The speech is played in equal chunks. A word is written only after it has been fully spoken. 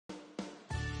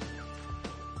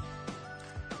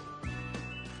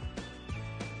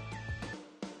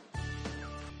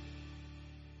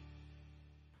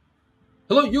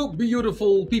Hello, you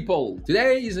beautiful people.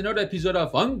 Today is another episode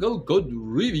of UncleCode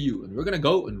Review, and we're gonna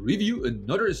go and review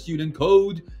another student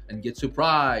code and get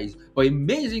surprised by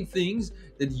amazing things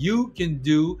that you can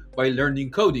do by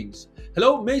learning codings.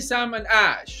 Hello, Maysam and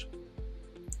Ash.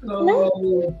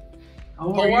 Hello.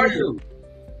 How are you?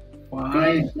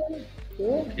 Fine.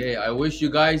 Okay, I wish you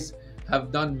guys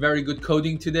have done very good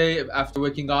coding today after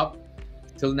waking up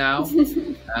till now.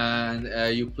 And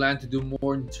you plan to do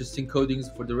more interesting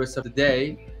codings for the rest of the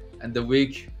day and the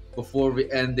week before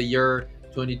we end the year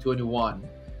 2021.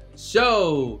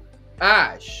 So,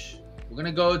 Ash, we're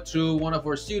gonna go through one of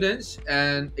our students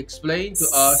and explain to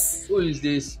us who is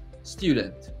this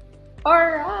student.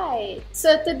 All right.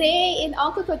 So today in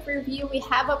UncleCode Review, we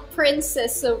have a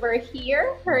princess over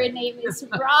here. Her name is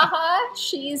Raha.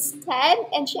 She's 10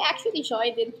 and she actually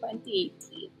joined in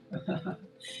 2018.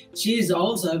 She's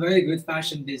also a very good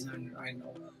fashion designer, I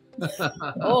know.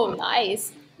 Oh,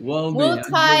 nice. Well,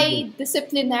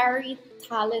 Multidisciplinary,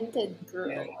 talented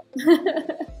girl.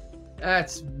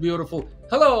 That's beautiful.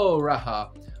 Hello, Raha.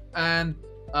 And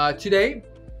today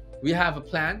we have a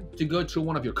plan to go through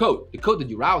one of your code, the code that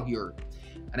you wrote here.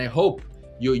 And I hope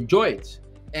you enjoy it.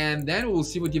 And then we'll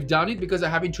see what you've done it because I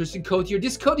have interesting code here.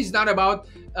 This code is not about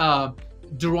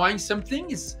drawing something.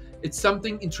 It's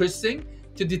something interesting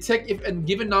to detect if a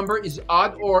given number is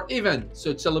odd or even. So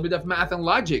it's a little bit of math and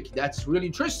logic. That's really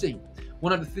interesting.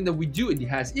 One of the things that we do, it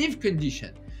has if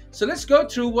condition. So let's go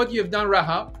through what you've done,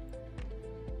 Raha.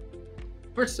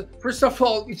 First of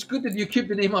all, it's good that you keep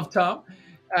the name of Tom.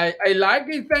 I like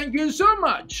it. Thank you so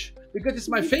much because it's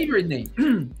my favorite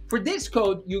name. For this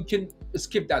code, you can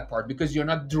skip that part because you're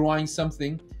not drawing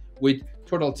something with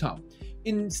turtle Tom.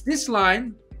 In this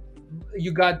line,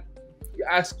 you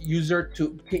ask user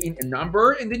to key in a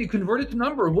number and then you convert it to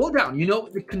number. Well done. You know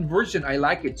the conversion, I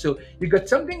like it. So you got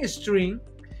something a string,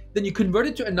 then you convert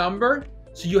it to a number,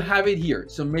 so you have it here.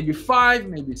 So maybe 5,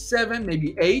 maybe 7,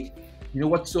 maybe 8, you know,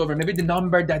 whatsoever. Maybe the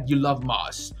number that you love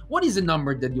most. What is the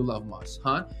number that you love most,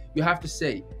 huh? You have to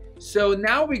say. So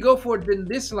now we go for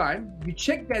this line. You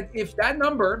check that if that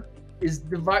number is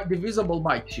divisible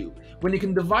by 2. When you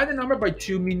can divide the number by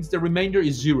 2 means the remainder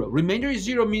is 0. Remainder is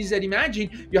 0 means that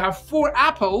imagine you have 4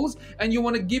 apples and you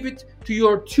want to give it to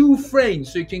your 2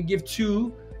 friends. So you can give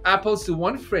 2 apples to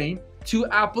one friend, 2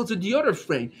 apples to the other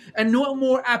friend, and no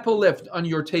more apple left on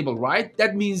your table, right?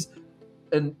 That means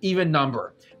an even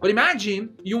number. But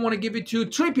imagine you want to give it to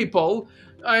 3 people.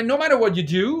 No matter what you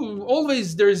do,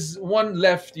 always there's one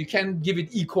left. You can't give it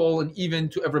equal and even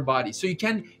to everybody. So you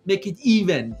can make it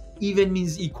even. Even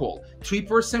means equal.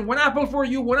 3%, 1 apple for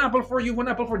you, 1 apple for you, 1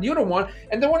 apple for the other one,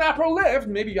 and then 1 apple left.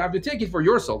 Maybe you have to take it for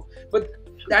yourself. But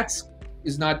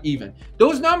is not even.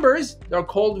 Those numbers we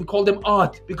call them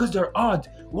odd because they're odd.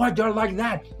 Why they're like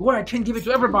that? Why I can't give it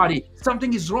to everybody?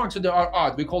 Something is wrong, so they are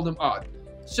odd. We call them odd.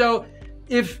 So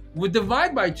if we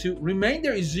divide by 2,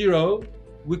 remainder is 0,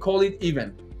 we call it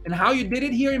even. And how you did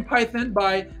it here in Python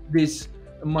by this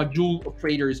module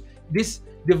operators. This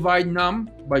divide num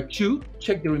by 2,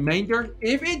 check the remainder.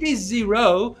 If it is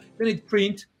 0, then it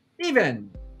print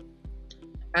even.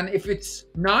 And if it's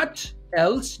not,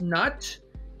 else not.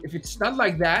 If it's not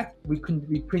like that, we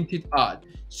print it odd.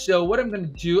 So what I'm going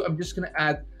to do, I'm just going to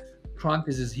add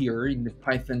parentheses here in the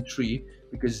Python tree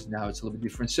because now it's a little bit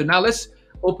different. So now let's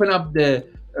open up the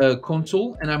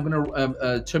console and I'm going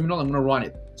to terminal. I'm going to run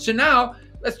it. So now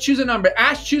let's choose a number.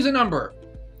 Ash, choose a number.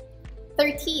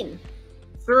 13.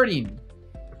 13.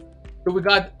 So we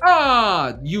got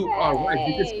odd. You are right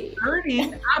because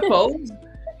 13 apples,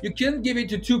 you can give it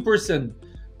to 2 person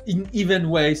in even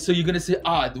way. So you're gonna say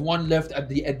odd. 1 left at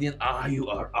the end. You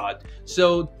are odd.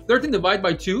 So 13 divided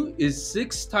by 2 is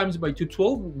 6 times by 2,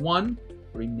 12. 1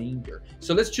 remainder.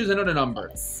 So let's choose another number.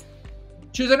 Yes.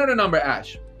 Choose another number,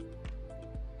 Ash.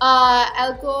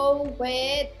 I'll go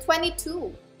with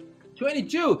 22.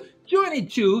 22.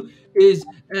 22 is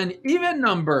an even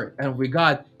number, and we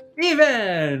got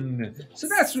even. So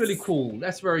that's really cool.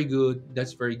 That's very good.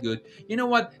 That's very good. You know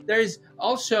what? There is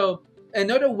also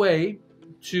another way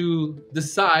to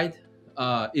decide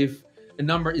if a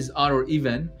number is odd or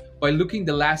even by looking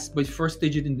by first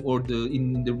digit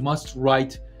in the most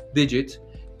right digit,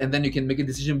 and then you can make a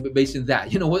decision based on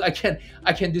that. You know what?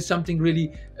 I can do something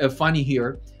really funny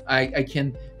here. I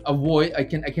can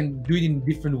do it in a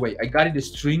different way. I got it a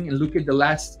string and look at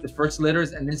the first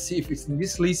letters and then see if it's in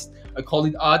this list. I call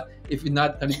it odd. If it's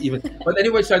not, then it's even. But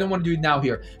anyway, so I don't want to do it now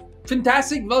here.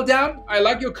 Fantastic, well done. I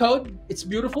like your code. It's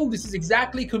beautiful. This is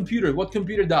exactly what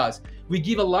computer does. We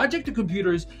give a logic to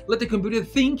computers, let the computer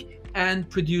think and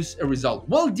produce a result.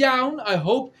 Well done. I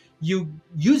hope you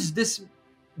use this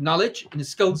knowledge and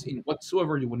skills in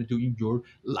whatsoever you want to do in your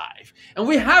life. And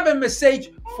we have a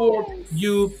message for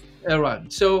you, Aaron.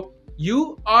 So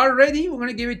you are ready? We're going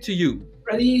to give it to you.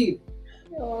 Ready?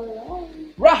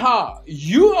 Alright. Raha,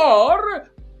 you are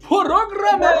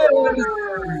programmer.